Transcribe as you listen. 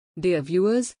Dear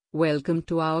viewers, welcome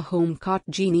to our home cart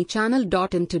Genie channel.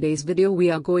 In today's video we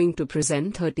are going to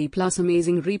present 30 plus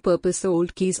amazing repurpose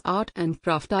old keys art and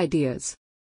craft ideas.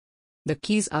 The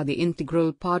keys are the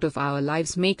integral part of our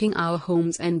lives, making our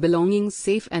homes and belongings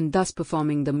safe and thus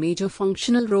performing the major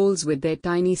functional roles with their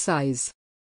tiny size.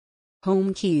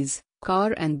 Home keys,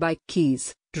 car and bike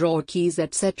keys, drawer keys,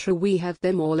 etc. We have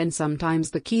them all, and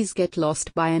sometimes the keys get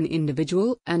lost by an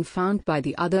individual and found by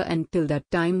the other. Until that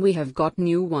time we have got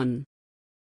new one.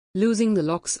 Losing the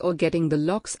locks or getting the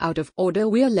locks out of order,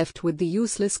 we are left with the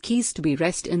useless keys to be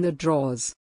rest in the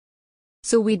drawers.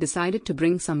 So we decided to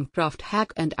bring some craft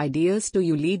hack and ideas to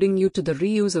you, leading you to the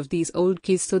reuse of these old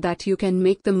keys so that you can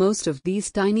make the most of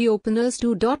these tiny openers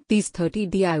too. These 30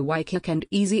 DIY quick and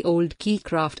easy old key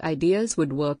craft ideas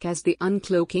would work as the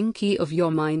uncloaking key of your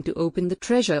mind to open the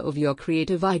treasure of your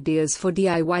creative ideas for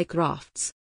DIY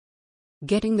crafts.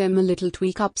 Getting them a little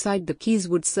tweak upside the keys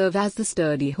would serve as the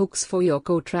sturdy hooks for your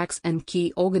coat racks and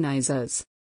key organizers.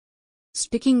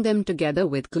 Sticking them together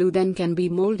with glue then can be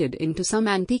molded into some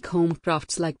antique home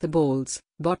crafts like the bowls,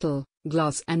 bottle,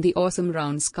 glass and the awesome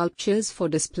round sculptures for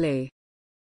display.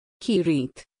 Key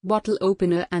wreath, bottle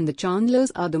opener and the chandlers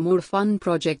are the more fun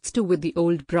projects too, with the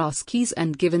old brass keys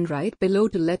and given right below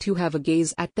to let you have a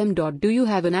gaze at them. Do you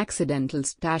have an accidental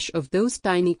stash of those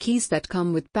tiny keys that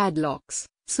come with padlocks,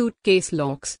 suitcase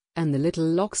locks, and the little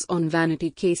locks on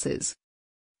vanity cases?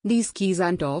 These keys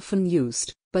aren't often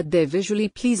used, but they're visually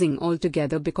pleasing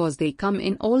altogether because they come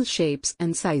in all shapes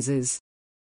and sizes.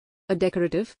 A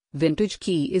decorative, vintage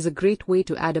key is a great way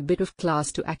to add a bit of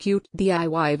class to a cute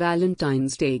DIY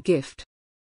Valentine's Day gift.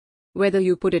 Whether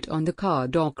you put it on the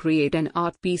card or create an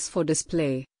art piece for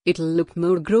display, it'll look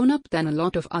more grown-up than a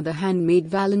lot of other handmade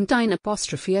Valentine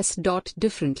 ''s.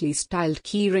 Differently styled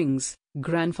key rings,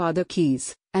 grandfather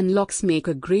keys, and locks make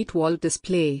a great wall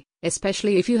display,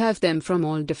 especially if you have them from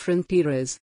all different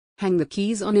eras. Hang the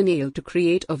keys on a nail to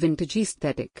create a vintage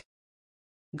aesthetic.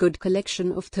 Good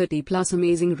collection of 30 plus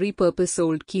amazing repurpose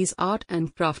old keys art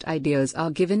and craft ideas are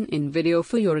given in video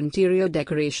for your interior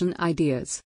decoration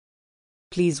ideas.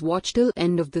 Please watch till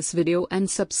end of this video and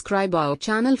subscribe our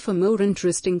channel for more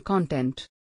interesting content.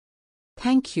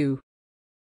 Thank you.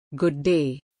 Good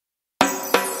day.